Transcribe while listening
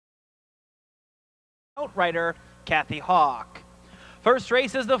outrider Kathy Hawk. First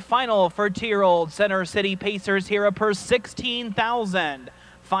race is the final for 2-year-old Center City Pacers here, a purse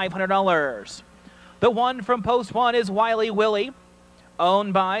 $16,500. The one from post 1 is Wiley Willie,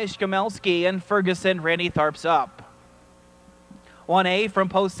 owned by Shkamelski and Ferguson. Randy Tharp's up. 1A from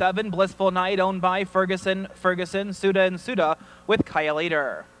post 7, Blissful Night, owned by Ferguson, Suda, and Suda with Kaya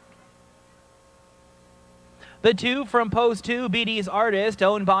Leader. The 2 from post 2, BD's Artist,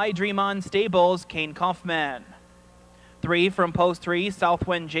 owned by Dream On Stables, Kane Kaufman. 3 from post 3,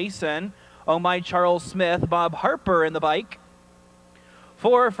 Southwind Jason, owned by Charles Smith, Bob Harper in the bike.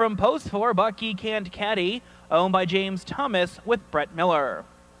 4 from post 4, Bucky Can't Caddy, owned by James Thomas with Brett Miller.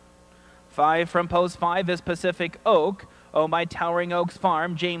 5 from post 5 is Pacific Oak, owned by Towering Oaks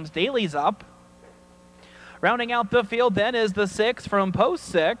Farm, James Daly's up. Rounding out the field then is the 6 from post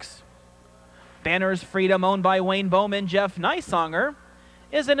 6. Banner's Freedom, owned by Wayne Bowman, Jeff Nysonger,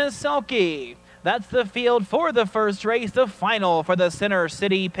 is in a Selkie. That's the field for the first race, the final for the Center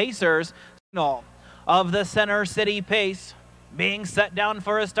City Pacers. Signal of the Center City Pace being set down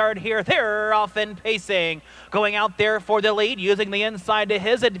for a start here. They're off and pacing. Going out there for the lead, using the inside to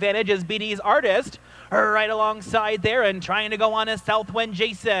his advantage is BD's Artist. Right alongside there and trying to go on is Southwind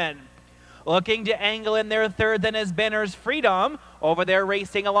Jason. Looking to angle in their third, then is Banner's Freedom. Over there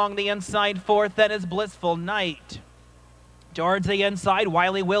racing along the inside fourth, then is Blissful Night. Towards the inside,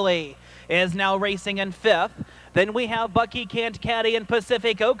 Wiley Willie is now racing in fifth. Then we have Bucky Can't Caddy and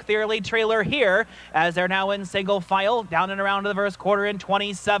Pacific Oak, their lead trailer here, as they're now in single file, down and around to the first quarter in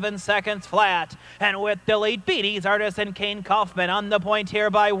 27 seconds flat. And with the lead, BD's Artist and Kane Kaufman on the point here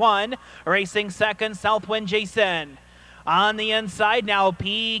by 1. Racing second, Southwind Jason. On the inside now,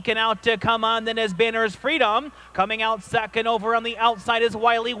 peeking out to come on, then is Banner's Freedom. Coming out second, over on the outside is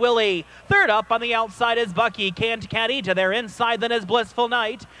Wiley Willie. Third up on the outside is Bucky Can't Caddy. To their inside then is Blissful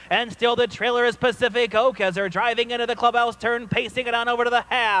Night. And still the trailer is Pacific Oak as they're driving into the clubhouse turn, pacing it on over to the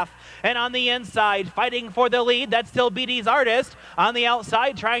half. And on the inside, fighting for the lead, that's still BD's Artist. On the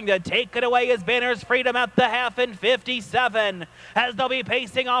outside, trying to take it away is Banner's Freedom at the half in 57. As they'll be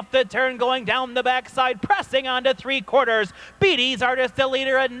pacing off the turn, going down the backside, pressing on to 3/4. BD's Artist, the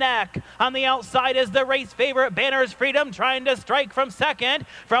leader at neck. On the outside is the race favorite, Banner's Freedom, trying to strike from second.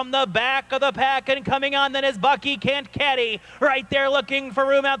 From the back of the pack and coming on then is Bucky Can't Caddy. Right there looking for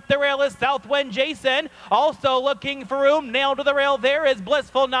room at the rail is Southwind Jason. Also looking for room, nailed to the rail there is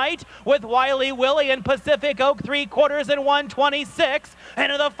Blissful Night with Wiley Willie and Pacific Oak 3/4 in 126.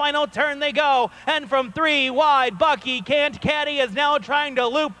 Into the final turn they go. And from 3 wide, Bucky Can't Caddy is now trying to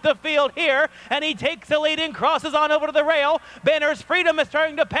loop the field here. And he takes the lead and crosses on over to the rail. Banner's Freedom is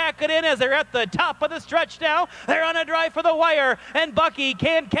starting to pack it in as they're at the top of the stretch now. They're on a drive for the wire, and Bucky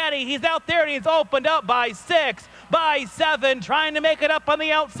Can't Caddy, he's out there and he's opened up by 6, by 7, trying to make it up on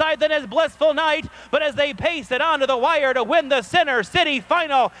the outside then is Blissful Night, but as they pace it onto the wire to win the Center City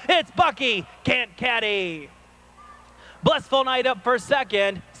final, it's Bucky Can't Caddy. Blissful Night up for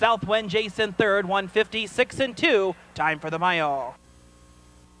second, Southwind Jason third, 156 and 2, time for the mile.